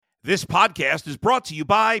This podcast is brought to you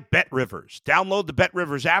by BetRivers. Download the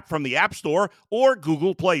BetRivers app from the App Store or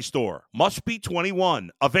Google Play Store. Must be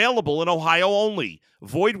 21. Available in Ohio only.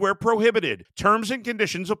 Void where prohibited. Terms and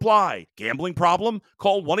conditions apply. Gambling problem?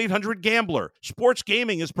 Call 1-800-GAMBLER. Sports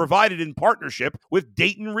gaming is provided in partnership with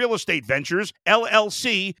Dayton Real Estate Ventures,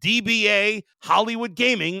 LLC, DBA, Hollywood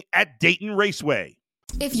Gaming at Dayton Raceway.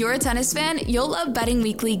 If you're a tennis fan, you'll love Betting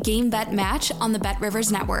Weekly Game Bet Match on the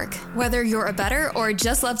BetRivers Network. Whether you're a bettor or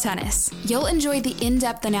just love tennis, you'll enjoy the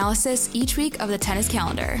in-depth analysis each week of the tennis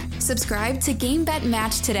calendar. Subscribe to Game Bet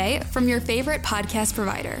Match today from your favorite podcast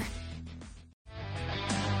provider.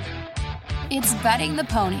 It's Betting the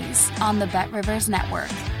Ponies on the BetRivers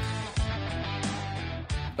Network.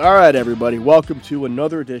 All right, everybody. Welcome to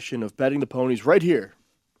another edition of Betting the Ponies right here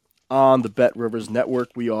on the BetRivers Network.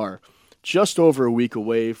 We are just over a week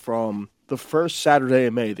away from the first Saturday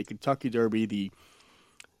in May, the Kentucky Derby, the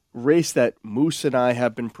race that Moose and I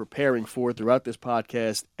have been preparing for throughout this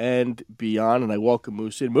podcast and beyond. And I welcome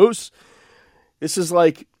Moose in. Moose, this is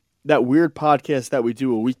like that weird podcast that we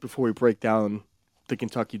do a week before we break down the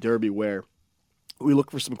Kentucky Derby, where we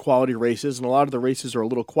look for some quality races, and a lot of the races are a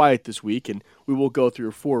little quiet this week, and we will go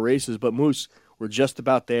through 4 races. But Moose, we're just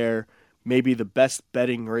about there. Maybe the best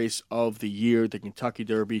betting race of the year, the Kentucky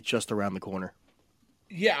Derby, just around the corner.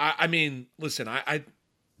 Yeah, I mean, listen, I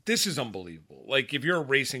this is unbelievable. Like, if you're a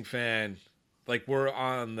racing fan, like, we're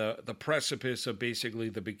on the precipice of basically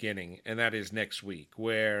the beginning, and that is next week,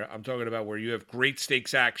 where I'm talking about where you have great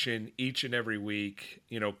stakes action each and every week,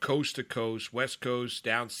 you know, coast to coast, West Coast,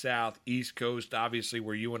 down south, East Coast, obviously,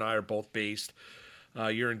 where you and I are both based.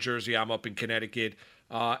 You're in Jersey, I'm up in Connecticut.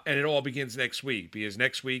 And it all begins next week, because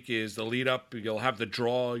next week is the lead up. You'll have the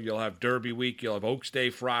draw. You'll have Derby week. You'll have Oaks Day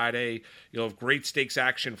Friday. You'll have great stakes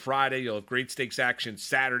action Friday. You'll have great stakes action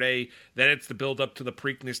Saturday. Then it's the build up to the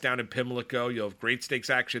Preakness down in Pimlico. You'll have great stakes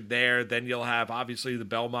action there. Then you'll have obviously the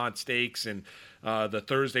Belmont Stakes and the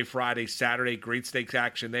Thursday, Friday, Saturday, great stakes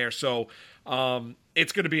action there. So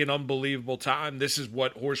it's going to be an unbelievable time. This is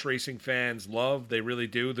what horse racing fans love. They really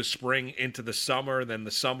do. The spring into the summer, then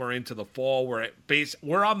the summer into the fall.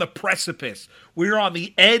 We're on the precipice. We're on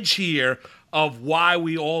the edge here of why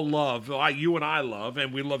we all love, why you and I love,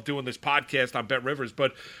 and we love doing this podcast on BetRivers,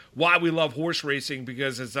 but why we love horse racing,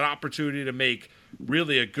 because it's an opportunity to make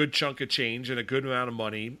really a good chunk of change and a good amount of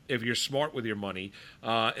money if you're smart with your money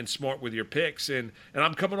and smart with your picks. And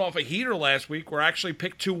I'm coming off a heater last week where I actually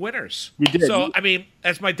picked 2 winners. You did. So, I mean,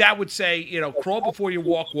 as my dad would say, you know, crawl before you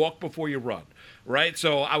walk, walk before you run, right?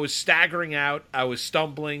 So I was staggering out. I was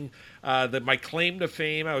stumbling. My claim to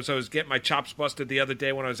fame, I was getting my chops busted the other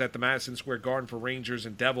day when I was at the Madison Square Garden for Rangers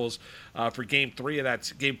and Devils for Game 4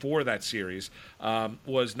 of that series.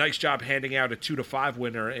 Was nice job handing out a 2-5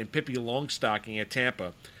 winner in Pippi Longstocking at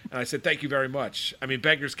Tampa. And I said, thank you very much. I mean,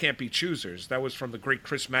 beggars can't be choosers. That was from the great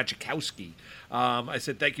Chris Majikowski. I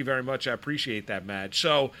said, thank you very much. I appreciate that, Madge.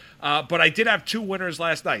 So, but I did have 2 winners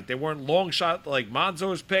last night. They weren't long shot like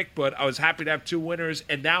Monzo's pick, but I was happy to have 2 winners.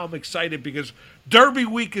 And now I'm excited because Derby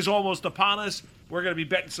week is almost upon us. We're going to be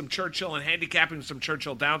betting some Churchill and handicapping some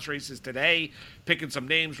Churchill Downs races today, picking some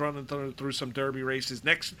names, running through some Derby races.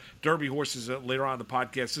 Next Derby horses later on in the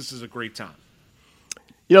podcast. This is a great time.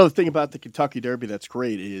 You know, the thing about the Kentucky Derby that's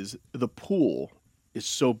great is the pool is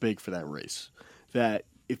so big for that race that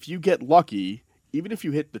if you get lucky, even if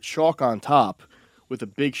you hit the chalk on top with a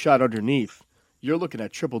big shot underneath, you're looking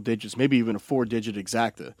at triple digits, maybe even a 4-digit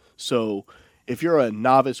exacta. So if you're a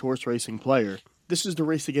novice horse racing player, this is the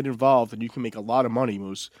race to get involved, and you can make a lot of money,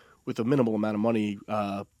 Moose, with a minimal amount of money,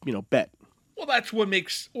 bet. Well, that's what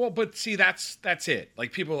makes – well, but see, that's it.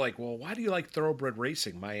 Like, people are like, well, why do you like thoroughbred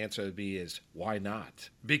racing? My answer would be is, why not?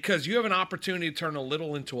 Because you have an opportunity to turn a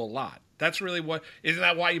little into a lot. That's really what – isn't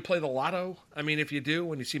that why you play the lotto? I mean, if you do,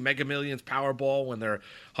 when you see Mega Millions, Powerball, when they're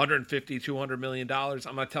 $150, $200 million,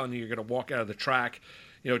 I'm not telling you you're going to walk out of the track,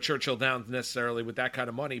 you know, Churchill Downs necessarily with that kind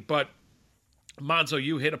of money. But – Monzo,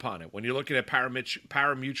 you hit upon it when you're looking at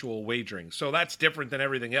pari-mutuel wagering. So that's different than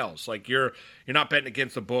everything else. Like, you're not betting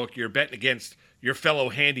against the book, you're betting against your fellow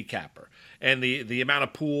handicapper. And the amount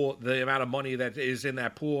of money that is in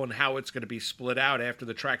that pool and how it's going to be split out after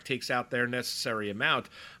the track takes out their necessary amount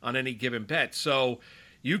on any given bet. So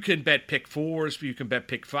you can bet pick 4s, you can bet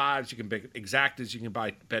pick 5s, you can bet exactas, you can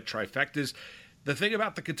bet trifectas. The thing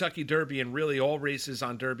about the Kentucky Derby and really all races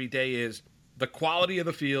on Derby Day is the quality of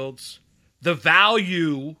the fields, the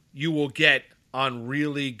value you will get on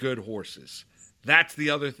really good horses. That's the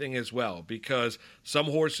other thing as well, because some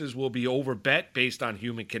horses will be overbet based on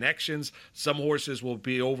human connections. Some horses will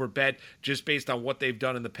be overbet just based on what they've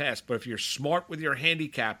done in the past. But if you're smart with your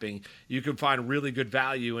handicapping, you can find really good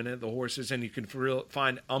value in the horses, and you can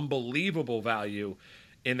find unbelievable value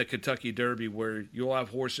in the Kentucky Derby, where you'll have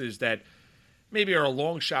horses that maybe are a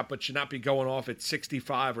long shot but should not be going off at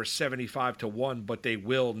 65 or 75 to 1, but they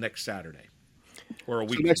will next Saturday or a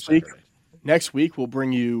week next from week. Saturday. Next week, we'll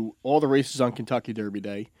bring you all the races on Kentucky Derby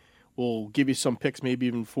Day. We'll give you some picks maybe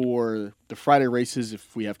even for the Friday races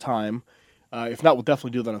if we have time. If not, we'll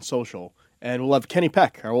definitely do that on social. And we'll have Kenny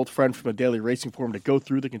Peck, our old friend from the Daily Racing Forum, to go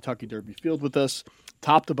through the Kentucky Derby field with us,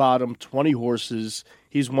 top to bottom, 20 horses.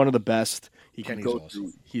 He's one of the best. Kenny's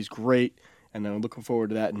awesome. He's great, and I'm looking forward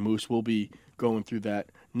to that. And Moose will be going through that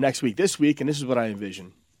next week. This week, and this is what I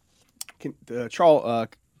envision. Churchill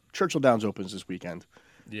Downs opens this weekend.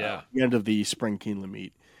 Yeah. The end of the spring Keeneland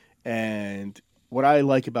meet. And what I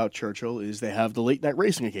like about Churchill is they have the late night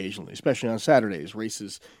racing occasionally, especially on Saturdays.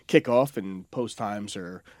 Races kick off and post times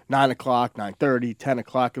are 9 o'clock, 9:30, 10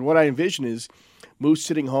 o'clock. And what I envision is Moose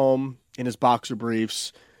sitting home in his boxer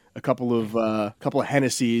briefs, a couple of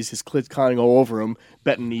Hennessy's, his clits climbing all over him,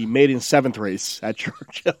 betting the maiden 7th race at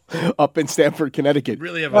Churchill up in Stamford, Connecticut. You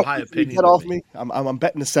really have a high opinion Get off of me. me. I'm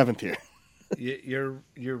betting the 7th here. You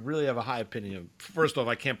really have a high opinion. First off,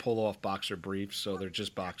 I can't pull off boxer briefs, so they're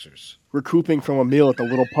just boxers. Recouping from a meal at the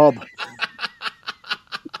little pub.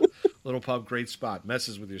 Little pub, great spot.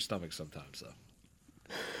 Messes with your stomach sometimes,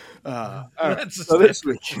 though. All right. So this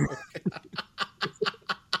week.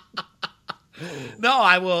 No,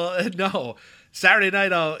 I will. No. Saturday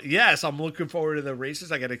night, yes, I'm looking forward to the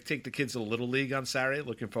races. I got to take the kids to the Little League on Saturday.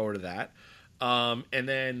 Looking forward to that. And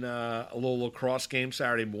then a little lacrosse game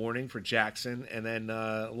Saturday morning for Jackson, and then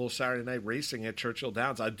a little Saturday night racing at Churchill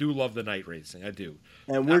Downs. I do love the night racing. I do.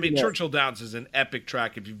 And Churchill Downs is an epic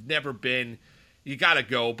track. If you've never been, you got to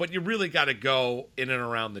go. But you really got to go in and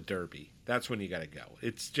around the Derby. That's when you got to go.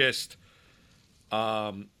 It's just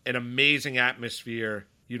an amazing atmosphere.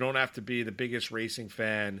 You don't have to be the biggest racing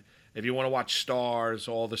fan. If you want to watch stars,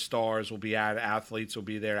 all the stars will be at. Athletes will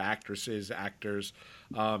be there. Actresses, actors.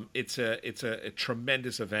 It's a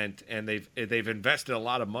tremendous event, and they've invested a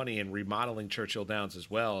lot of money in remodeling Churchill Downs as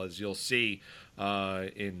well, as you'll see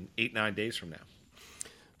in 8-9 days from now.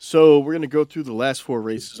 So we're going to go through the last 4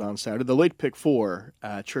 races on Saturday. The late pick 4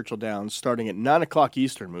 at Churchill Downs, starting at 9 o'clock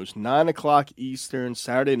Eastern, Moose. 9 o'clock Eastern,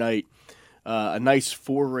 Saturday night. A nice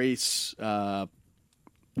 4-race,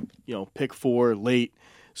 pick 4 late,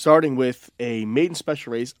 starting with a maiden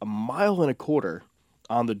special race, 1.25 miles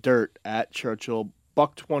on the dirt at Churchill.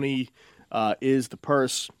 $120 is the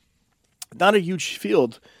purse. Not a huge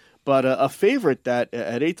field, but a favorite that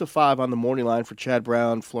at 8-5 on the morning line for Chad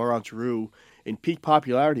Brown, Florent Giroux in peak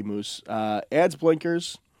popularity, Moose. Adds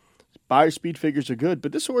blinkers. Buyer speed figures are good,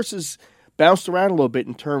 but this horse is bounced around a little bit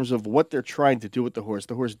in terms of what they're trying to do with the horse.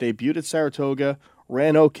 The horse debuted at Saratoga,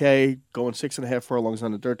 ran okay, going 6.5 furlongs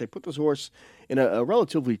on the dirt. They put this horse in a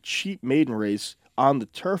relatively cheap maiden race on the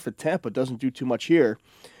turf at Tampa. Doesn't do too much here.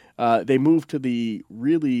 They moved to the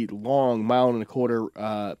really long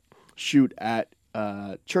 1.25 shoot at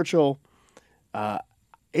Churchill.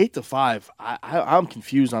 8-5. I'm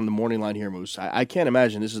confused on the morning line here, Moose. I can't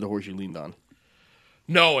imagine this is the horse you leaned on.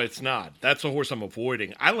 No, it's not. That's the horse I'm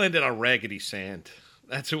avoiding. I landed on Raggedy Sand.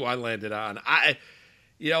 That's who I landed on.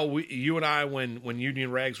 You and I, when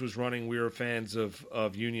Union Rags was running, we were fans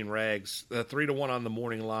of Union Rags. 3-1 on the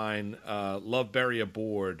morning line. Love Berry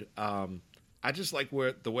aboard. I just like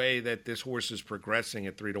the way that this horse is progressing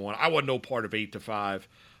at 3-1. I want no part of 8-5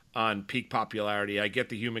 on peak popularity. I get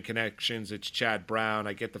the human connections. It's Chad Brown.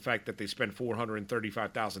 I get the fact that they spent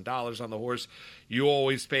 $435,000 on the horse. You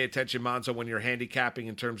always pay attention, Monzo, when you're handicapping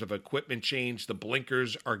in terms of equipment change. The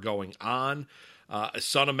blinkers are going on.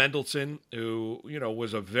 Son of Mendelssohn, who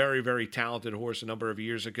was a very, very talented horse a number of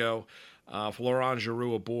years ago. Florent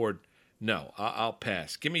Giroux aboard. No, I'll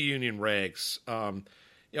pass. Give me Union Rags.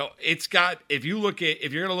 It's got. If you're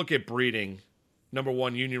going to look at breeding, number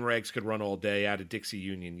 1, Union Rags could run all day out of Dixie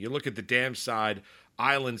Union. You look at the dam side,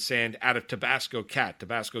 Island Sand out of Tabasco Cat.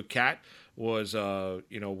 Tabasco Cat was a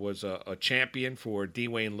champion for D.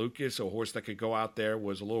 Wayne Lucas, a horse that could go out there,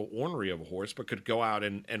 was a little ornery of a horse, but could go out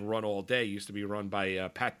and run all day. Used to be run by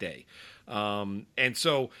Pat Day. And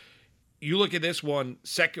so you look at this one,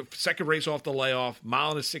 second race off the layoff,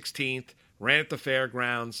 1.16 ran at the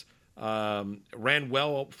fairgrounds, ran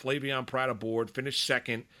well, Flavion Pratt aboard, finished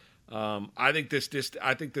second. I think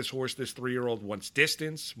this horse, this 3-year-old, wants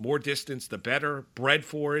distance. More distance, the better. Bred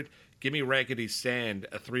for it. Give me Raggedy Sand,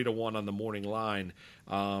 a 3-1 on the morning line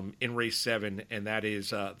in race 7, and that is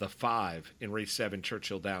the 5 in race 7,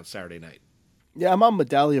 Churchill Downs, Saturday night. Yeah, I'm on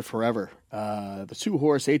Medallia Forever. The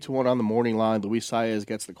 2-horse, 8-1 on the morning line. Luis Saez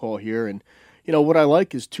gets the call here. And, what I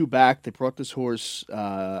like is 2 back. They brought this horse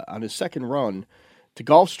on his second run to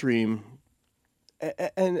Gulfstream,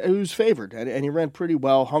 and it was favored. And he ran pretty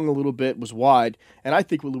well, hung a little bit, was wide. And I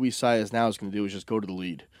think what Luis Saez now is going to do is just go to the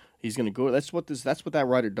lead. He's going to go. That's what that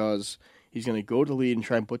rider does. He's going to go to lead and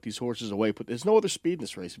try and put these horses away. But there's no other speed in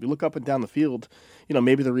this race. If you look up and down the field,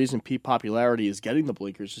 maybe the reason Peak Popularity is getting the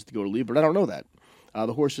blinkers is to go to lead, but I don't know that.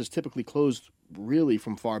 The horses typically closed really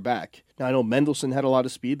from far back. Now, I know Mendelssohn had a lot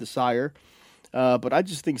of speed, the sire, but I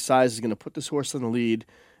just think Saez is going to put this horse in the lead,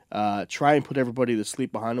 try and put everybody to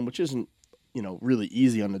sleep behind him, which isn't, really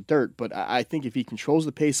easy on the dirt. But I think if he controls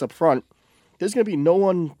the pace up front, there's going to be no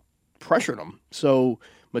one pressuring him. So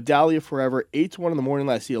Medallia Forever, 8-1 in the morning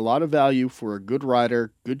line. I see a lot of value for a good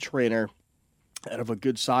rider, good trainer, out of a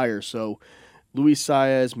good sire. So Luis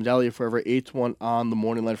Saez, Medallia Forever, 8-1 on the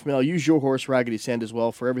morning line. For me, I'll use your horse, Raggedy Sand, as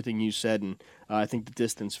well for everything you said, and I think the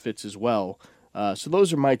distance fits as well. So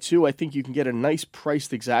those are my 2. I think you can get a nice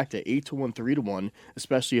priced exacta, 8-1, 3-1,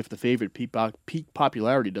 especially if the favorite Peak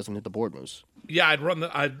Popularity doesn't hit the board, Moose. Yeah,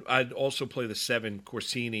 I'd also play the 7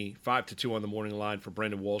 Corsini, 5-2 on the morning line for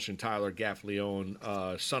Brendan Walsh and Tyler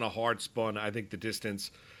Gaffleone. Son of Hardspun, I think the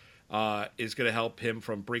distance is going to help him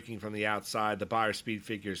from breaking from the outside. The Beyer speed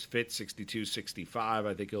figures fit 62-65.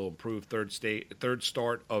 I think he'll improve third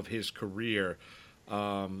start of his career.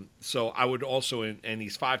 So I would also, and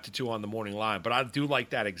he's 5-2 on the morning line, but I do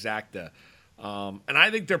like that exacta. And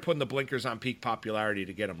I think they're putting the blinkers on Peak Popularity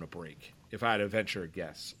to get him to break, if I had to venture a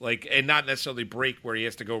guess. And not necessarily break where he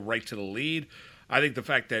has to go right to the lead. I think the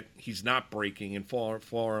fact that he's not breaking and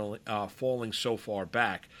falling so far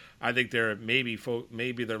back, I think they're maybe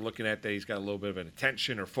they're looking at that he's got a little bit of an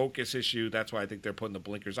attention or focus issue. That's why I think they're putting the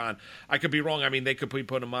blinkers on. I could be wrong. I mean, they could be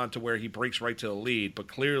putting him on to where he breaks right to the lead, but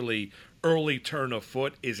clearly early turn of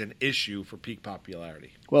foot is an issue for Peak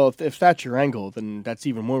Popularity. Well, if that's your angle, then that's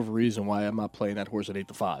even more of a reason why I'm not playing that horse at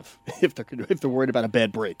 8-5 if they're worried about a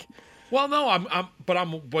bad break. Well, no,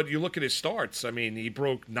 but you look at his starts. I mean, he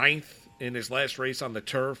broke 9th in his last race on the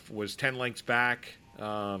turf, was 10 lengths back.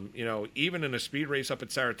 Even in a speed race up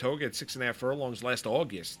at Saratoga at 6.5 furlongs last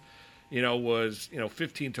August, was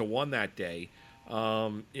 15-1 that day.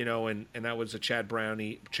 And that was a Chad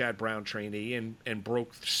Brown trainee, and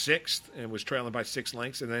broke 6th and was trailing by 6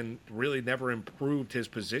 lengths, and then really never improved his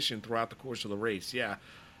position throughout the course of the race. Yeah,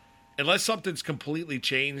 unless something's completely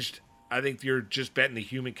changed, I think you're just betting the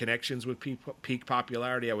human connections with Peak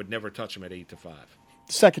Popularity. I would never touch him at 8-5.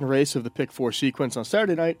 The second race of the Pick 4 sequence on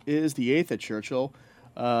Saturday night is the 8th at Churchill.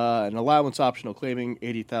 An allowance optional claiming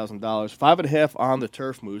 $80,000, 5.5 on the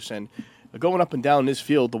turf, Moose. And going up and down this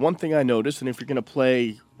field, the one thing I noticed, and if you're going to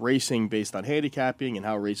play racing based on handicapping and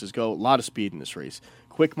how races go, a lot of speed in this race.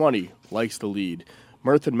 Quick Money likes the lead.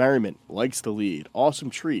 Mirth and Merriment likes the lead. Awesome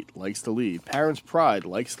Treat likes the lead. Parents' Pride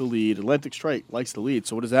likes the lead. Atlantic Strike likes the lead.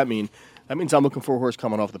 So what does that mean? That means I'm looking for a horse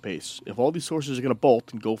coming off the pace. If all these horses are going to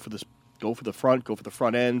bolt and go for the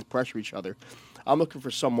front end, pressure each other, I'm looking for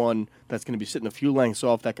someone that's going to be sitting a few lengths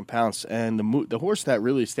off that can pounce. And the horse that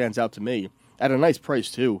really stands out to me, at a nice price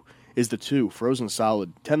too, is the 2, Frozen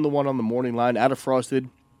Solid. 10-1 on the morning line, out of Frosted.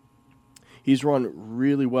 He's run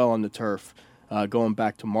really well on the turf going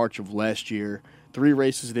back to March of last year. 3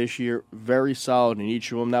 races this year, very solid in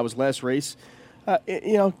each of them. That was last race.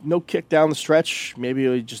 No kick down the stretch.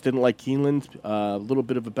 Maybe he just didn't like Keeneland. A little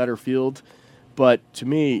bit of a better field. But to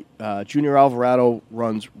me, Junior Alvarado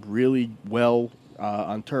runs really well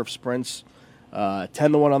on turf sprints.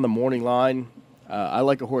 10-1 on the morning line. I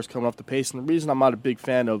like a horse coming off the pace. And the reason I'm not a big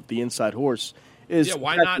fan of the inside horse is... Yeah,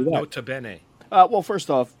 why not Nota Bene? Well, first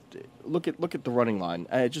off, look at the running line.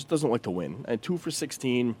 It just doesn't like to win. 2 for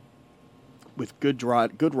 16 with good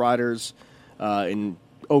riders in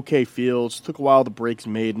okay fields. Took a while to break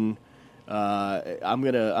maiden. I'm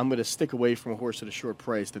gonna stick away from a horse at a short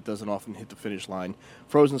price that doesn't often hit the finish line.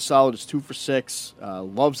 Frozen Solid is 2 for 6.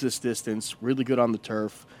 Loves this distance. Really good on the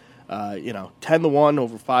turf. 10-1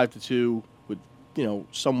 over 5-2 with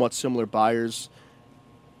somewhat similar buyers.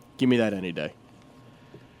 Give me that any day.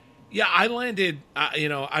 Yeah, I landed.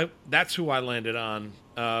 That's who I landed on,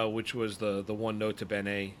 which was the one Nota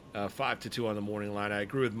Bene, 5-2 on the morning line. I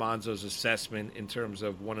agree with Monzo's assessment in terms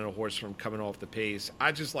of wanting a horse from coming off the pace.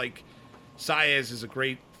 I just like Saez is a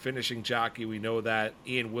great finishing jockey. We know that.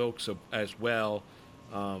 Ian Wilkes as well,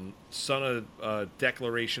 son of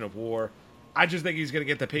Declaration of War. I just think he's going to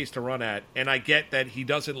get the pace to run at. And I get that he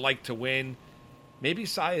doesn't like to win. Maybe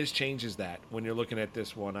Saez changes that when you're looking at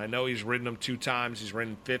this one. I know he's ridden him 2 times. He's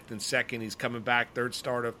ridden 5th and 2nd. He's coming back, 3rd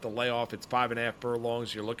start of the layoff. It's 5.5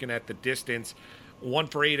 furlongs. You're looking at the distance. 1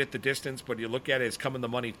 for 8 at the distance, but you look at it, it's coming the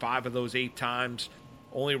money 5 of those 8 times.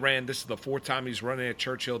 Only ran, this is the 4th time he's running at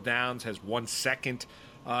Churchill Downs, has 1 second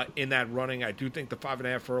in that running. I do think the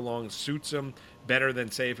 5.5 furlongs suits him better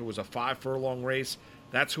than, say, if it was a 5 furlong race.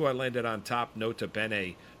 That's who I landed on top. Nota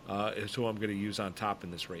Bene is who I'm going to use on top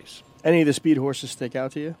in this race. Any of the speed horses stick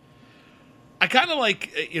out to you? I kind of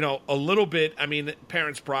like, a little bit. I mean,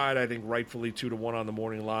 Parents' Pride, I think rightfully 2-1 on the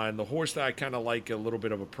morning line. The horse that I kind of like a little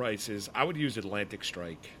bit of a price is, I would use Atlantic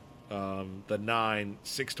Strike, the 9,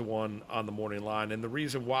 6-1 on the morning line. And the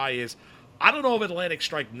reason why is, I don't know if Atlantic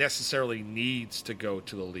Strike necessarily needs to go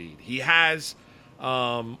to the lead. He has,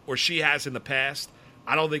 or she has in the past.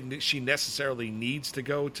 I don't think that she necessarily needs to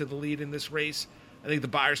go to the lead in this race. I think the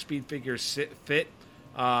Beyer speed figures fit.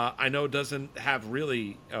 I know it doesn't have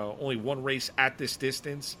really only 1 race at this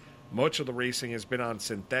distance. Much of the racing has been on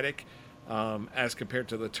synthetic as compared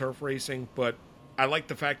to the turf racing. But I like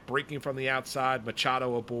the fact breaking from the outside,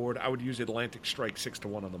 Machado aboard. I would use Atlantic Strike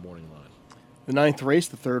 6-1 on the morning line. The 9th race,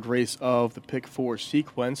 the 3rd race of the Pick 4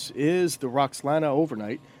 sequence, is the Roxlana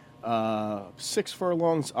Overnight. 6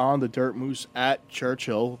 furlongs on the Dirt Moose at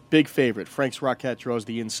Churchill. Big favorite. Frank's Rocket draws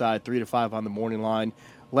the inside, 3-5 on the morning line.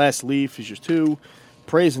 Last Leaf is your 2.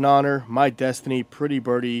 Praise and Honor, My Destiny, Pretty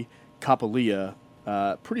Birdie, Capalia.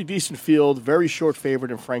 Pretty decent field, very short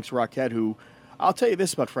favorite in Frank's Rocket, who, I'll tell you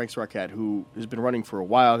this about Frank's Rocket, who has been running for a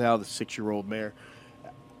while now, the 6-year-old mare.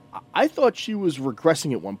 I thought she was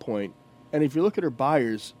regressing at one point, and if you look at her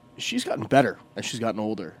buyers, she's gotten better as she's gotten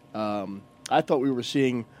older. I thought we were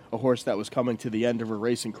seeing a horse that was coming to the end of her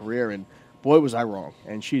racing career, and boy, was I wrong.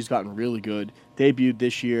 And she's gotten really good. Debuted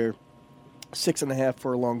this year, 6.5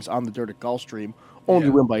 furlongs on the dirt at Gulfstream. Only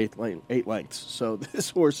win by 8 lengths. So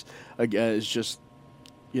this horse, again, is just,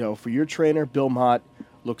 for your trainer, Bill Mott,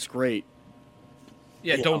 looks great.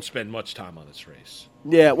 Yeah, don't spend much time on this race.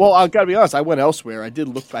 Yeah, well, I got to be honest. I went elsewhere. I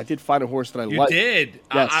did find a horse that I liked. You did?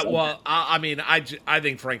 Yes, I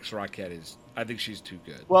think Frank's Rocket is. I think she's too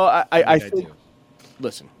good. Well, I think.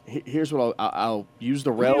 Listen, here's what I'll use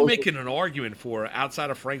the rails. Who are you making an argument for outside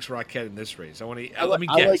of Frank's Rocket in this race? Let me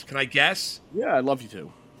guess. Can I guess? Yeah, I'd love you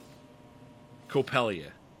to.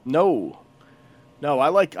 Copelia. No, I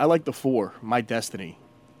like the 4, My Destiny.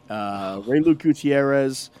 Ray Luke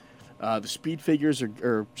Gutierrez. The speed figures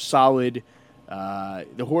are solid.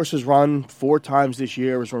 The horse has run 4 times this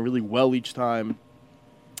year. Has run really well each time.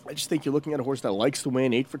 I just think you're looking at a horse that likes to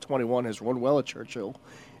win. 8 for 21, has run well at Churchill.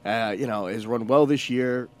 Has run well this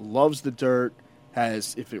year. Loves the dirt.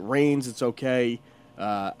 If it rains, it's okay.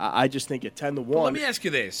 I just think at 10-1. But let me ask you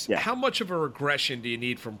this: yeah. How much of a regression do you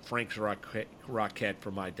need from Frank's Rocket for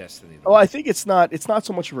My Destiny? Oh, I think it's not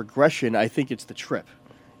so much a regression. I think it's the trip,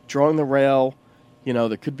 drawing the rail.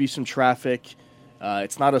 There could be some traffic.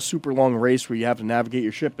 It's not a super long race where you have to navigate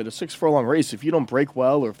your ship. But a 6 furlong race, if you don't brake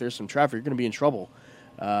well or if there's some traffic, you're going to be in trouble.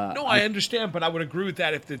 No, I understand, but I would agree with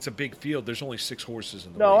that if it's a big field. There's only 6 horses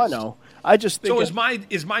in the race. No, I know. I just think so.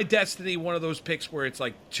 Is my Destiny one of those picks where it's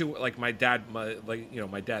like 2? Like my dad, my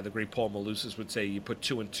dad, the great Paul Malusis would say, you put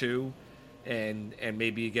 2 and 2, and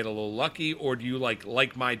maybe you get a little lucky, or do you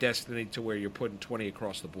like My Destiny to where you're putting 20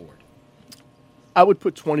 across the board? I would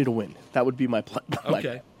put 20 to win. That would be my play.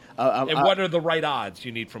 Okay. And what are the right odds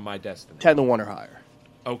you need from My Destiny? 10-1 or higher.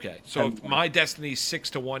 Okay, so if My Destiny's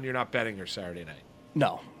 6-1, you're not betting her Saturday night.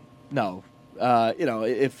 No.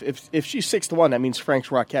 If she's 6-1, that means Frank's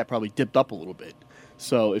Rocket probably dipped up a little bit.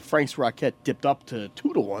 So if Frank's Rocket dipped up to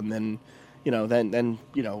 2-1, then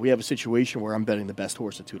we have a situation where I'm betting the best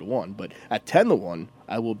horse at 2-1. But at 10-1,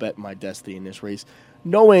 I will bet My Destiny in this race,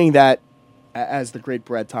 knowing that, as the great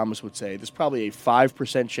Brad Thomas would say, there's probably a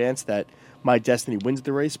 5% chance that My Destiny wins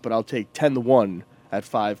the race, but I'll take 10-1 at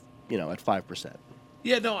 5%.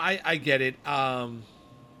 Yeah, no, I get it.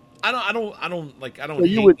 I don't so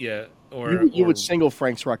hate you. You would single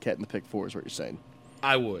Frank's Rocket in the pick 4 is what you're saying.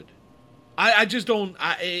 I would. I just don't.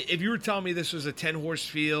 If you were telling me this was a 10-horse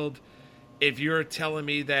field, if you're telling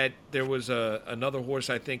me that there was another horse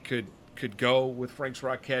I think could go with Frank's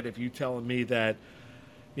Rocket, if you're telling me that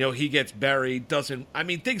he gets buried,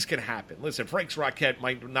 things can happen. Listen, Frank's Rocket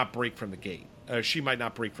might not break from the gate. She might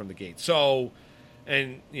not break from the gate. So.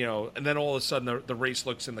 And then all of a sudden the race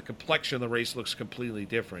looks and the complexion of the race looks completely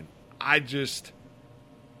different.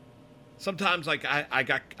 Sometimes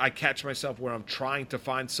I catch myself where I'm trying to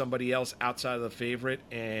find somebody else outside of the favorite,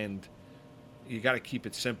 and you got to keep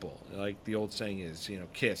it simple. Like the old saying is,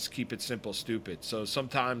 KISS, keep it simple, stupid. So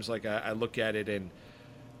sometimes, like I look at it and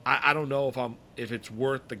I don't know if it's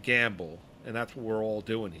worth the gamble, and that's what we're all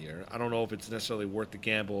doing here. I don't know if it's necessarily worth the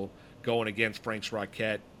gamble going against Frank's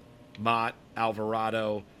Roquette. Mott,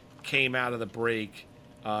 Alvarado came out of the break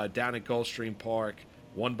down at Gulfstream Park,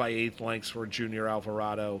 won by 8 lengths for Junior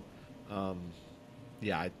Alvarado.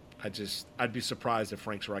 I'd be surprised if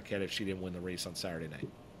Frank's Roquette if she didn't win the race on Saturday night.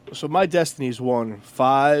 So my Destiny's won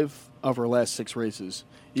 5 of her last 6 races.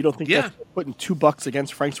 You don't think that's putting $2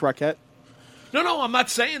 against Frank's Roquette? No, I'm not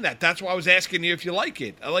saying that. That's why I was asking you if you like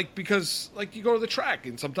it. because you go to the track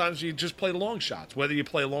and sometimes you just play long shots. Whether you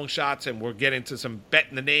play long shots and we'll get into some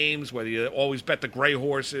betting the names, whether you always bet the gray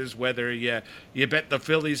horses, whether you bet the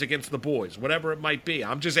fillies against the boys, whatever it might be.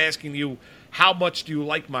 I'm just asking you, how much do you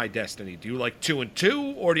like my Destiny? Do you like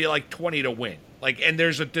 2-2 or do you like 20 to win? And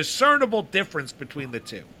there's a discernible difference between the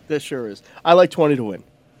two. There sure is. I like 20 to win.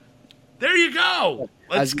 There you go.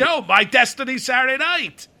 Let's go. My Destiny Saturday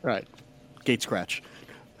night. Right. Gate scratch.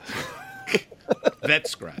 Vet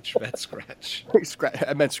scratch.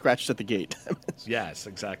 I meant scratched at the gate. Yes,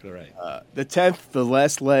 exactly right. The 10th, the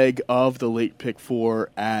last leg of the late pick 4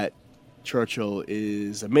 at Churchill,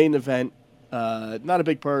 is a main event. Not a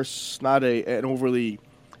big purse, not an overly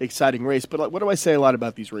exciting race. But what do I say a lot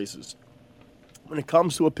about these races? When it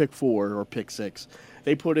comes to a pick 4 or pick 6,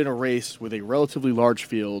 they put in a race with a relatively large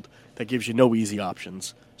field that gives you no easy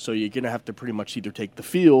options. So you're going to have to pretty much either take the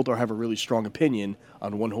field or have a really strong opinion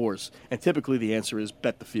on one horse. And typically the answer is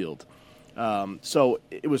bet the field. So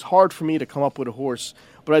it was hard for me to come up with a horse,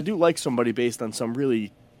 but I do like somebody based on some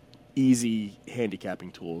really easy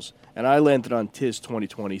handicapping tools. And I landed on Tiz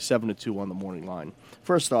 2020, 7-2 on the morning line.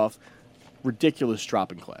 First off, ridiculous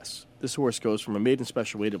dropping class. This horse goes from a maiden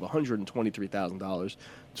special weight of $123,000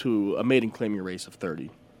 to a maiden claiming race of $30,000.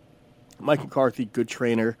 Mike McCarthy, good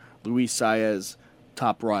trainer. Luis Saez,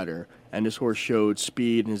 top rider. And this horse showed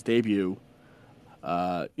speed in his debut.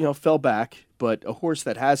 Fell back, but a horse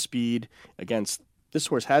that has speed against this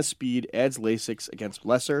horse has speed, adds Lasix against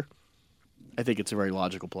lesser. I think it's a very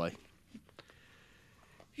logical play.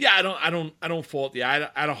 Yeah, I don't fault you. I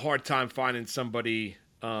had a hard time finding somebody.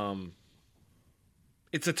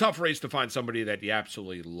 It's a tough race to find somebody that you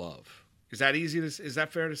absolutely love. Is that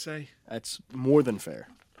fair to say? That's more than fair.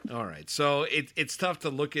 All right. So it's tough to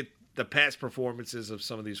look at the past performances of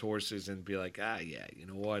some of these horses and be like, you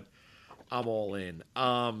know what? I'm all in.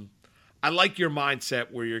 I like your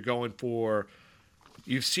mindset where you're going for,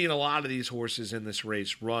 you've seen a lot of these horses in this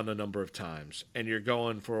race run a number of times, and you're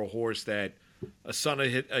going for a horse that a son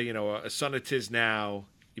of Tiz Now,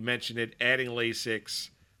 you mentioned it, adding Lasix,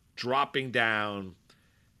 dropping down,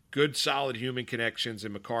 good solid human connections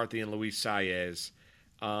in McCarthy and Luis Saez,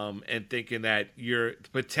 and thinking that your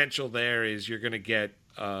potential there is you're going to get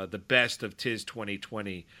the best of Tiz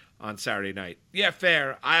 2020 on Saturday night. Yeah,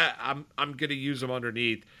 fair. I'm going to use them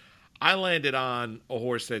underneath. I landed on a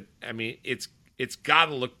horse that, it's got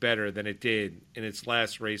to look better than it did in its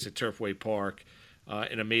last race at Turfway Park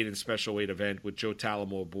in a maiden special weight event with Joe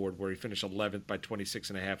Talamo aboard, where he finished 11th by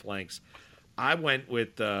 26.5 lengths. I went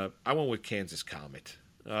with Kansas Comet,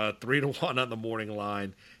 3-1 on the morning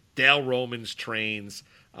line. Dale Romans trains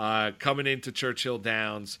coming into Churchill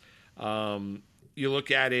Downs. You look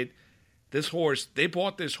at it, they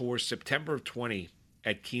bought this horse September of 20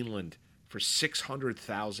 at Keeneland for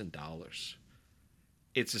 $600,000.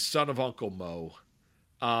 It's a son of Uncle Mo.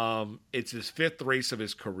 It's his 5th race of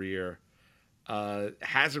his career.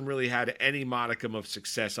 Hasn't really had any modicum of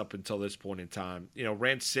success up until this point in time.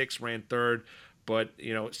 Ran 6th, ran 3rd, but,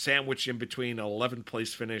 sandwiched in between an 11th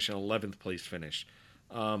place finish and 11th place finish.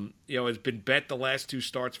 Has been bet the last 2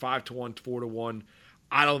 starts, 5-1, 4-1.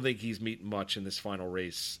 I don't think he's meeting much in this final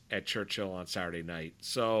race at Churchill on Saturday night.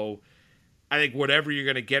 So I think whatever you're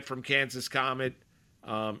going to get from Kansas Comet,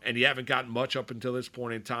 and you haven't gotten much up until this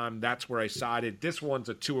point in time, that's where I sided. This one's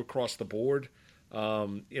a 2 across the board. He's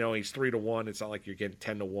 3-1. It's not like you're getting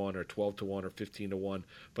 10-1 or 12-1 or 15-1,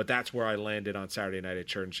 but that's where I landed on Saturday night at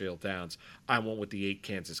Churchill Downs. I went with the 8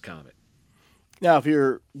 Kansas Comet. Now, if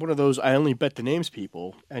you're one of those I only bet the names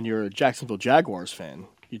people and you're a Jacksonville Jaguars fan,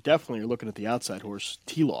 you definitely are looking at the outside horse,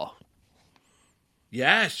 T-Law.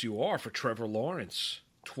 Yes, you are, for Trevor Lawrence.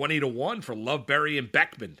 20-1 for Loveberry and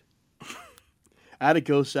Beckman. At a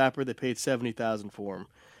Ghost Sapper, they paid $70,000 for him.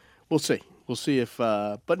 We'll see. We'll see if.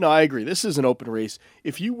 But no, I agree. This is an open race.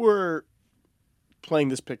 If you were playing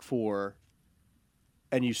this pick 4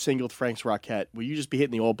 and you singled Frank's Roquette, will you just be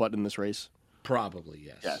hitting the all button in this race? Probably,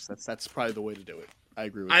 yes. Yes, that's probably the way to do it. I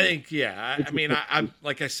agree with I you. think, yeah. I mean, I'm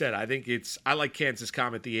like I said, I think I like Kansas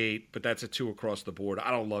Comet the 8, but that's a 2 across the board.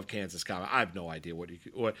 I don't love Kansas Comet. I have no idea what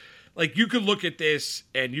you could look at this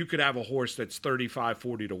and you could have a horse that's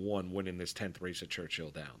 35-40 to 1 winning this 10th race at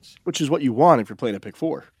Churchill Downs. Which is what you want if you're playing a pick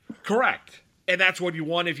 4. Correct. And that's what you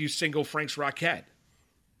want if you single Frank's Rocket.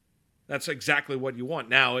 That's exactly what you want.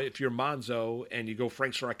 Now, if you're Monzo and you go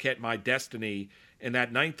Frank's Rocket, My Destiny in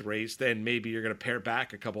that 9th race, then maybe you're going to pair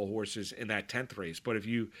back a couple of horses in that 10th race. But if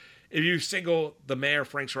you single the mare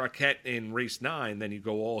Frank's Rocket in race 9, then you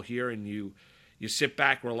go all here and you sit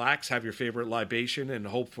back, relax, have your favorite libation, and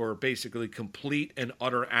hope for basically complete and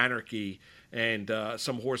utter anarchy and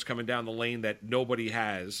some horse coming down the lane that nobody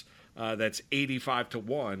has. That's 85 to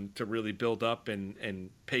 1 to really build up and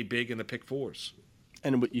pay big in the pick 4s.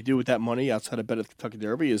 And what you do with that money outside of bet at the Kentucky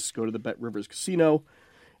Derby is go to the Bet Rivers Casino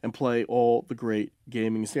and play all the great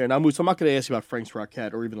gaming there. Now, Moose, I'm not going to ask you about Frank's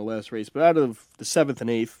Rocket or even the last race, but out of the 7th and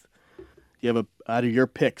 8th, you have out of your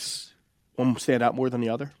picks, one stand out more than the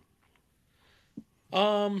other?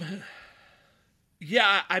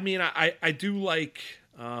 Yeah, I mean, I do like...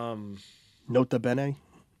 Nota Bene?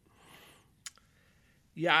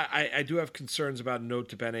 Yeah, I do have concerns about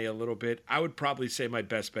Nota Bene a little bit. I would probably say my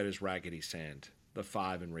best bet is Raggedy Sand, the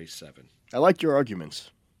 5 in race 7. I like your arguments.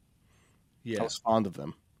 Yeah. I was fond of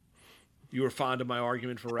them. You were fond of my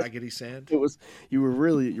argument for Raggedy Sand? You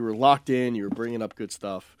were locked in. You were bringing up good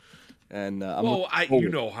stuff, and you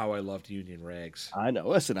know how I loved Union Rags. I know.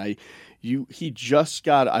 Listen, he just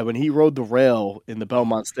got when he rode the rail in the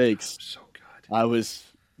Belmont Stakes. So good. I was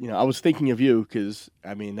thinking of you because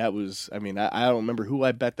I don't remember who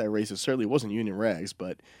I bet that race. It certainly wasn't Union Rags,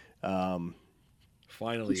 but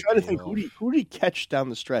finally, I'm trying to think who did he catch down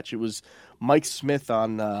the stretch. It was Mike Smith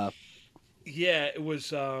on. Yeah, it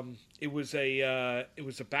was a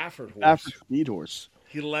Baffert horse. Baffert speed horse.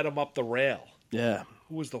 He led him up the rail. Yeah.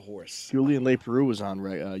 Who was the horse? Julian LePeroux was on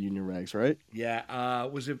Union Rags, right? Yeah.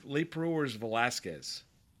 Was it LePeroux or was it Velasquez?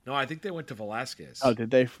 No, I think they went to Velasquez. Oh, did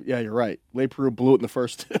they? Yeah, you're right. LePeroux blew it in the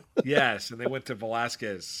first two. Yes, and they went to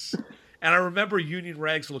Velasquez. And I remember Union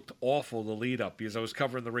Rags looked awful the lead up because I was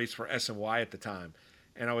covering the race for SNY at the time.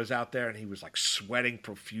 And I was out there and he was like sweating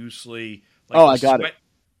profusely. I got it.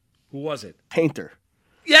 Who was it? Painter.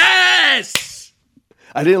 Yes!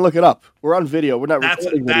 I didn't look it up. We're on video. We're not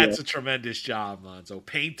recording video. That's a tremendous job, Monzo.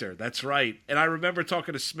 Painter. That's right. And I remember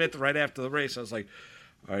talking to Smith right after the race. I was like,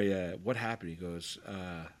 "Oh yeah, what happened?" He goes,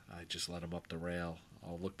 "I just let him up the rail.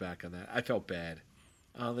 I'll look back on that. I felt bad.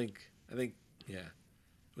 I think, yeah,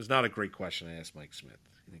 it was not a great question I asked Mike Smith.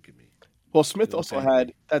 He didn't give me. Well, Smith also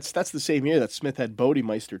had that's the same year that Smith had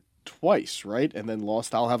Bodemeister twice, right? And then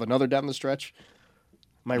lost. I'll have another down the stretch.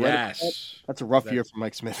 Am I right? Yes, that's a rough year for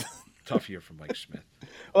Mike Smith. Tough year for Mike Smith.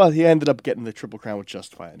 Well, he ended up getting the Triple Crown with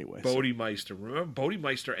Justify anyway. Bodemeister. Remember,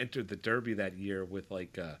 Bodemeister entered the Derby that year with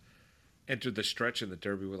entered the stretch in the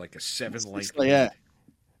Derby with like a 7-length lead.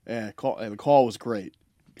 Yeah. The call was great.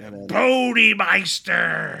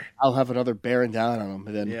 Bodemeister. I'll have another bearing down on him,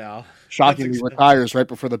 and then shockingly retires right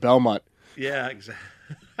before the Belmont. Yeah, exactly.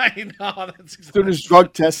 I know. That's exactly. As soon as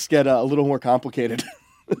drug tests get a little more complicated.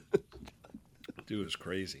 Dude, it's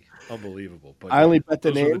crazy. Unbelievable. But I only bet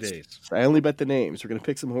the names. We're going to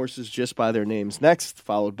pick some horses just by their names next,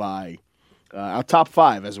 followed by our top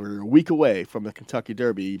 5 as we're a week away from the Kentucky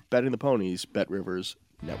Derby. Betting the Ponies, Bet Rivers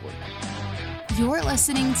Network. You're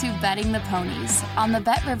listening to Betting the Ponies on the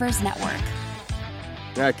Bet Rivers Network.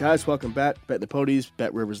 All right, guys, welcome back. Bet the Ponies,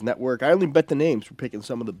 Bet Rivers Network. I only bet the names. We're picking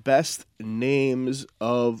some of the best names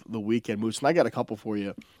of the weekend, Moose, and I got a couple for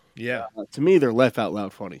you. Yeah. To me, they're laugh out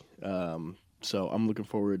loud funny. So I'm looking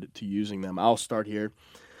forward to using them. I'll start here.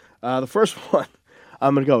 The first one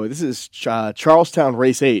I'm going to go with. This is Charlestown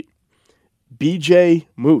Race 8. BJ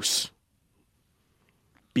Moose.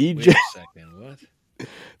 BJ. Wait a second. What?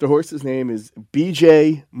 The horse's name is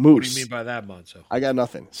BJ Moose. What do you mean by that, Monzo? I got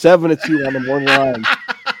nothing. 7-2 on the morning line.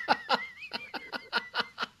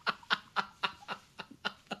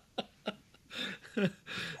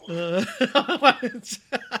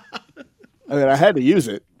 I had to use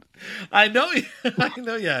it. I know you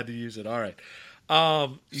had to use it. All right.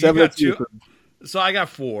 7-2. So I got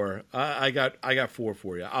 4. I got 4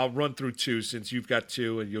 for you. I'll run through 2 since you've got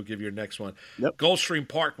 2, and you'll give your next one. Yep. Gulfstream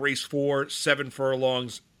Park Race 4, 7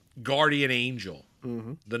 furlongs. Guardian Angel,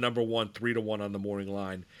 the number 1, 3-1 on the morning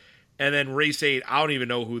line, and then Race 8. I don't even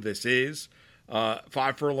know who this is.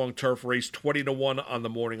 5 furlong turf race, 20-1 on the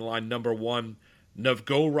morning line. Number 1,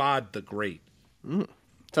 Novgorod the Great.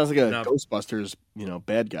 Sounds like a Ghostbusters,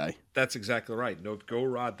 bad guy. That's exactly right.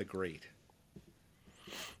 Novgorod the Great.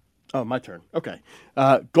 Oh, my turn. Okay.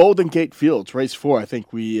 Golden Gate Fields, race 4. I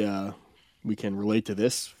think we we can relate to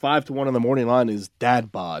this. 5-1 on the morning line is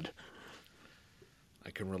Dad Bod. I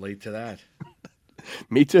can relate to that.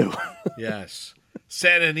 Me too. Yes.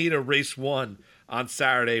 Santa Anita race 1 on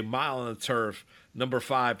Saturday, mile on the turf. Number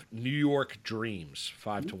 5, New York Dreams.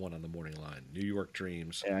 5-1 on the morning line. New York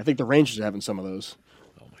Dreams. Yeah, I think the Rangers are having some of those.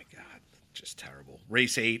 Oh my God, just terrible.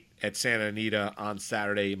 Race 8 at Santa Anita on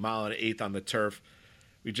Saturday, mile and 1/8 on the turf.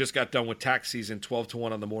 We just got done with tax season.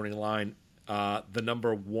 12-1 on the morning line. The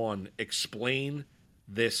number 1. Explain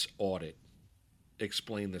this audit.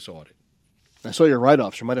 Explain this audit. I saw your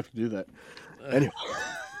write-offs. You might have to do that. Anyway.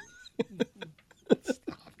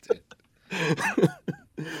 Stopped it.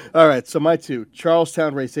 All right, so my 2.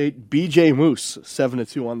 Charlestown race 8, BJ Moose,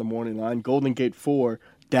 7-2 on the morning line. Golden Gate 4,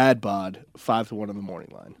 Dad Bod, 5-1 on the morning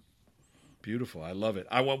line. Beautiful. I love it.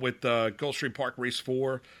 I went with Gulfstream Park race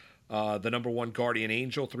 4. The number 1 Guardian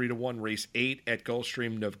Angel, 3-1. Race 8 at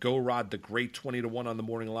Gulfstream Novgorod, the Great, 20-1 on the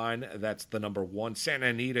morning line. That's the number 1. Santa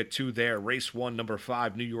Anita, 2 there. Race 1, number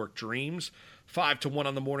 5, New York Dreams, 5-1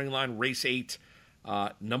 on the morning line. Race 8,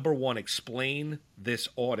 number 1, Explain This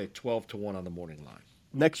Audit, 12-1 on the morning line.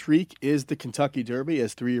 Next week is the Kentucky Derby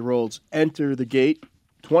as 3-year-olds enter the gate,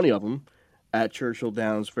 20 of them, at Churchill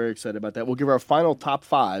Downs. Very excited about that. We'll give our final top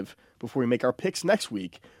 5 before we make our picks next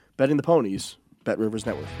week. Betting the Ponies, Bet Rivers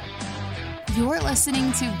Network. You're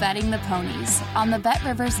listening to Betting the Ponies on the Bet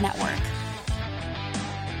Rivers Network.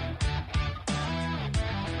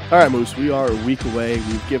 All right, Moose, we are a week away.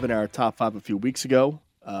 We've given our top 5 a few weeks ago.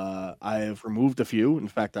 I have removed a few. In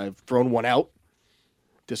fact, I've thrown one out.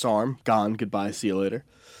 Disarm, gone, goodbye, see you later.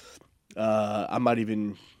 I might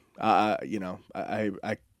even, I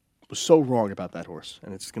was so wrong about that horse,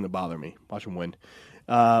 and it's going to bother me. Watch him win.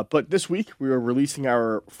 But this week, we are releasing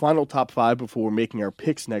our final top 5 before we're making our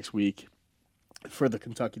picks next week for the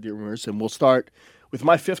Kentucky Derby, and we'll start with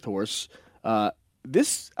my 5th horse. I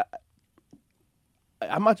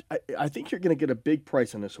think you're going to get a big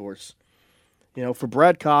price on this horse. You know, for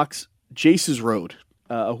Brad Cox, Jace's Road.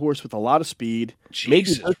 A horse with a lot of speed.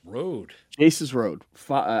 Jace's Road. Jace's Road.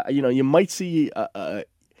 You might see.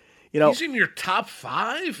 He's in your top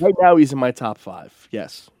 5. Right now, he's in my top 5.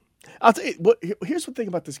 Yes. I'll tell you. Here's the thing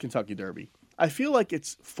about this Kentucky Derby. I feel like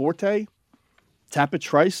it's Forte, Tapit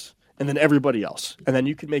Trice, and then everybody else, and then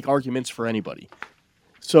you can make arguments for anybody.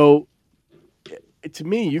 So, to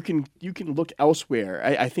me, you can look elsewhere.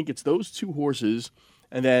 I think it's those 2 horses,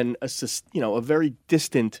 and then a very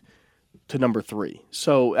distant to number 3.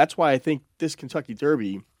 So that's why I think this Kentucky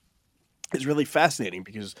Derby is really fascinating,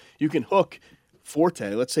 because you can hook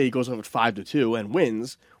Forte, let's say he goes over 5-2 and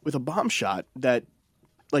wins with a bomb shot that,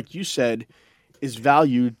 like you said, is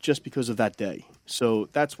valued just because of that day. So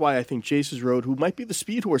that's why I think Jace's Road, who might be the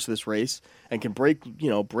speed horse of this race and can break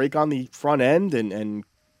on the front end and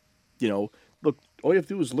look, all you have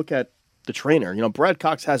to do is look at the trainer. Brad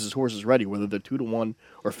Cox has his horses ready, whether they're 2-1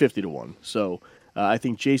 or 50-1. So I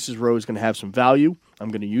think Jace's Road is going to have some value. I'm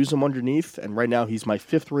going to use him underneath, and right now he's my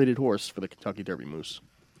 5th rated horse for the Kentucky Derby, Moose.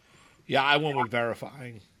 Yeah, I went with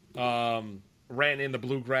Verifying. Ran in the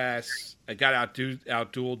bluegrass. I got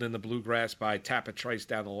outdueled in the bluegrass by Tapit Trice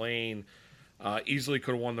down the lane. Easily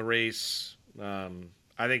could have won the race.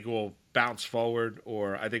 I think we'll bounce forward,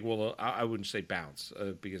 or I think I wouldn't say bounce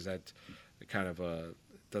because that kind of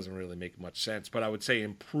doesn't really make much sense. But I would say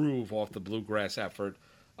improve off the bluegrass effort.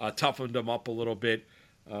 Toughened him up a little bit.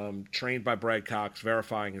 Trained by Brad Cox.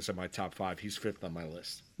 Verifying is in my top 5. He's 5th on my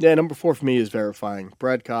list. Yeah, number 4 for me is Verifying.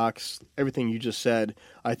 Brad Cox, everything you just said,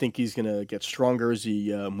 I think he's going to get stronger as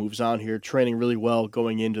he moves on here. Training really well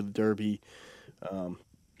going into the Derby.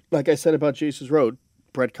 Like I said about Jace's Road,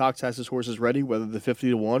 Brad Cox has his horses ready, whether they're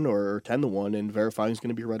 50-1 or 10-1, and Verifying is going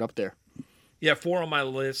to be right up there. Yeah, 4 on my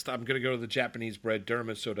list. I'm going to go to the Japanese-bred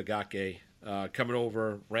Derma Sotogake. Coming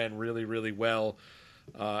over, ran really, really well.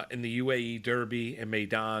 In the UAE Derby and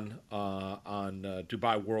Maidan on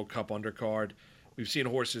Dubai World Cup undercard. We've seen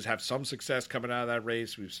horses have some success coming out of that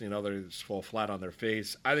race. We've seen others fall flat on their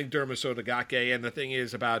face. I think Derma Sotogake, and the thing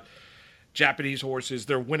is about Japanese horses,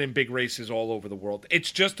 they're winning big races all over the world.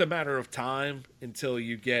 It's just a matter of time until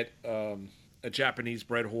you get a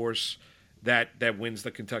Japanese-bred horse that wins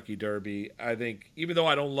the Kentucky Derby. I think, even though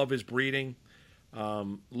I don't love his breeding,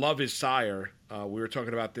 love his sire. We were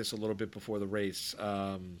talking about this a little bit before the race.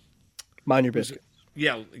 Mind Your Biscuits.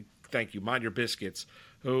 Yeah, thank you. Mind Your Biscuits.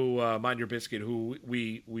 Mind Your Biscuit, who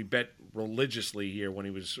we bet religiously here when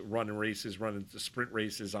he was running the sprint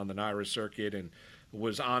races on the Naira circuit, and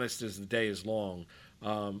was honest as the day is long.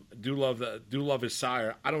 Do love his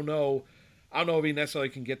sire. I don't know if he necessarily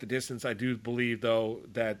can get the distance. I do believe, though,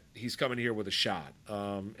 that he's coming here with a shot.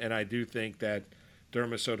 And I do think that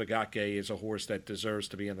Dermisotogake is a horse that deserves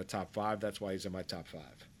to be in the top 5. That's why he's in my top 5.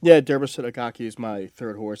 Yeah, Dermisotogake is my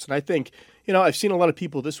third horse. And I think, I've seen a lot of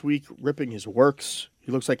people this week ripping his works.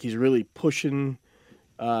 He looks like he's really pushing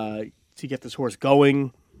to get this horse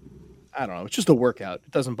going. I don't know. It's just a workout.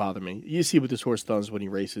 It doesn't bother me. You see what this horse does when he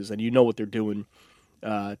races, and you know what they're doing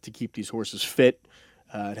to keep these horses fit,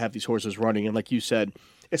 and have these horses running. And like you said,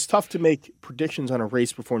 it's tough to make predictions on a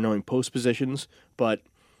race before knowing post positions, but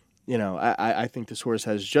I think this horse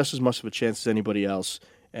has just as much of a chance as anybody else.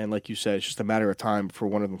 And like you said, it's just a matter of time before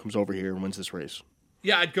one of them comes over here and wins this race.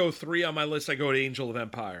 Yeah, I'd go 3 on my list. I go to Angel of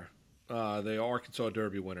Empire, the Arkansas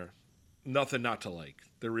Derby winner. Nothing not to like.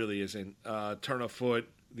 There really isn't. Turn of foot,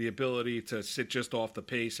 the ability to sit just off the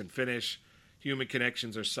pace and finish. Human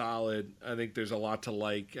connections are solid. I think there's a lot to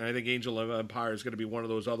like. And I think Angel of Empire is going to be one of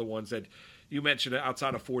those other ones that you mentioned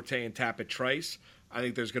outside of Forte and Tapit Trice. I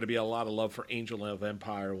think there's going to be a lot of love for Angel of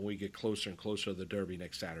Empire when we get closer and closer to the Derby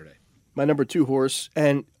next Saturday. My number 2 horse.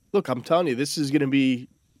 And look, I'm telling you, this is going to be,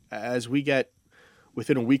 as we get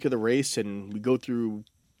within a week of the race and we go through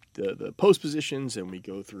the post positions and we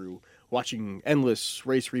go through watching endless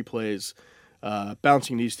race replays,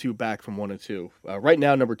 bouncing these 2 back from 1 and 2. Right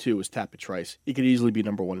now, number 2 is Tapit Trice. He could easily be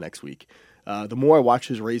number 1 next week. The more I watch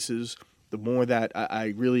his races, the more that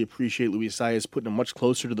I really appreciate Luis Saez putting him much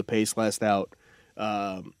closer to the pace last out.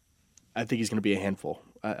 I think he's going to be a handful,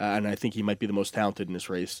 and I think he might be the most talented in this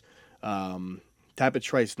race. Tapit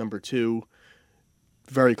Trice, number 2,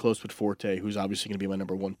 very close with Forte, who's obviously going to be my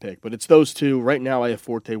number 1 pick. But it's those 2. Right now, I have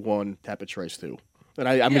Forte 1, Tapit Trice 2. And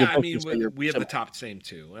we have the top same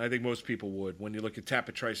 2. I think most people would when you look at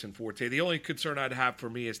Tapit Trice and Forte. The only concern I'd have for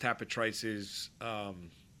me is Tapit Trice is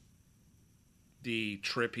the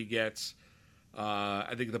trip he gets.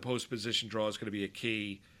 I think the post position draw is going to be a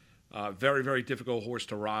key. Very, very difficult horse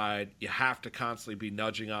to ride. You have to constantly be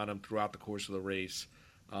nudging on him throughout the course of the race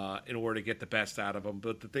in order to get the best out of him.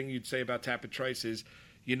 But the thing you'd say about Tapit Trice is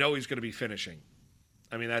he's going to be finishing.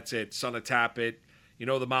 I mean, that's it. Son of Tapit. The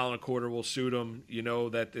 1.25 mile will suit him.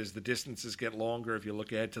 That as the distances get longer, if you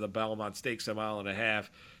look ahead to the Belmont Stakes, 1.5 miles,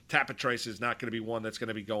 Tapit Trice is not going to be one that's going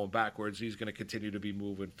to be going backwards. He's going to continue to be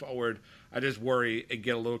moving forward. I just worry and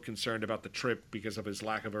get a little concerned about the trip because of his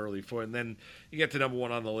lack of early foot. And then you get to number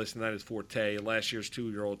 1 on the list, and that is Forte, last year's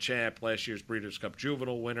 2-year-old champ, last year's Breeders' Cup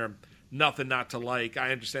Juvenile winner. Nothing not to like.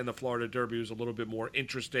 I understand the Florida Derby was a little bit more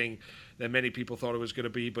interesting than many people thought it was going to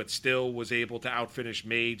be, but still was able to outfinish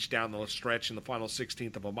Mage down the stretch in the final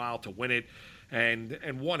 16th of a mile to win it,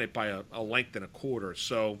 and won it by a length and a quarter.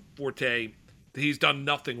 So Forte, he's done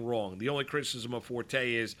nothing wrong. The only criticism of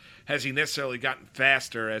Forte is, has he necessarily gotten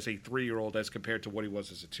faster as a 3-year-old as compared to what he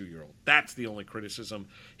was as a 2-year-old? That's the only criticism.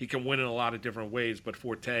 He can win in a lot of different ways, but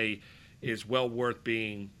Forte is well worth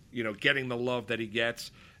being, getting the love that he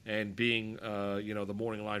gets and being, the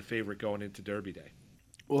morning line favorite going into Derby Day.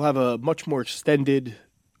 We'll have a much more extended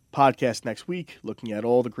podcast next week, looking at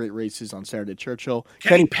all the great races on Saturday at Churchill.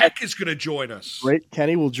 Kenny Peck is going to join us. Right,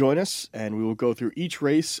 Kenny will join us, and we will go through each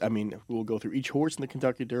race. We will go through each horse in the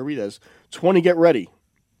Kentucky Derby. There's 20 get ready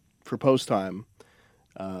for post time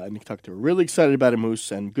in the Kentucky Derby. Really excited about it,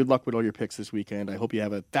 Moose, and good luck with all your picks this weekend. I hope you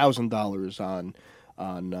have $1,000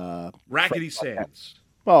 on Raggedy Sands.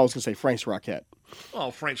 Well, I was going to say Frank's Rocket.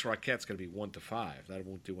 Well, Frank's Rocket's going to be 1 to 5. That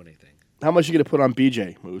won't do anything. How much are you going to put on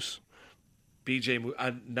BJ, Moose? BJ,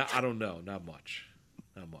 I don't know. Not much.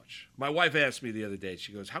 My wife asked me the other day,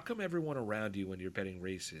 she goes, how come everyone around you when you're betting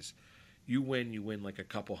races, you win like a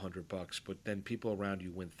couple $100, but then people around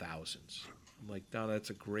you win thousands? I'm like, no,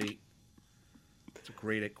 that's a great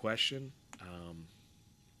question.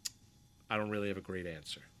 I don't really have a great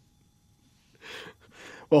answer.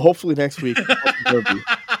 Well, hopefully next week,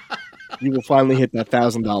 you will finally hit that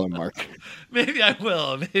 $1,000 mark. Maybe I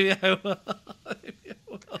will.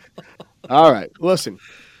 All right. Listen.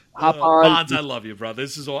 Hop on. Monz, I love you, bro.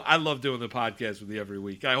 I love doing the podcast with you every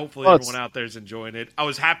week. Hopefully everyone out there is enjoying it. I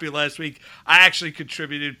was happy last week. I actually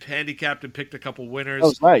contributed, handicapped, and picked a couple winners. That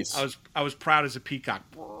was nice. I was proud as a peacock.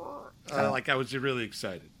 I was really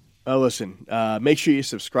excited. Listen, make sure you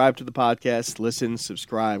subscribe to the podcast. Listen,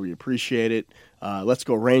 subscribe. We appreciate it. Let's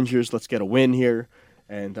go Rangers. Let's get a win here.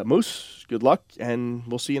 And Moose, good luck, and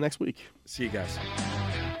we'll see you next week. See you guys.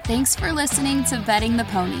 Thanks for listening to Betting the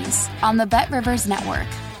Ponies on the Bet Rivers Network.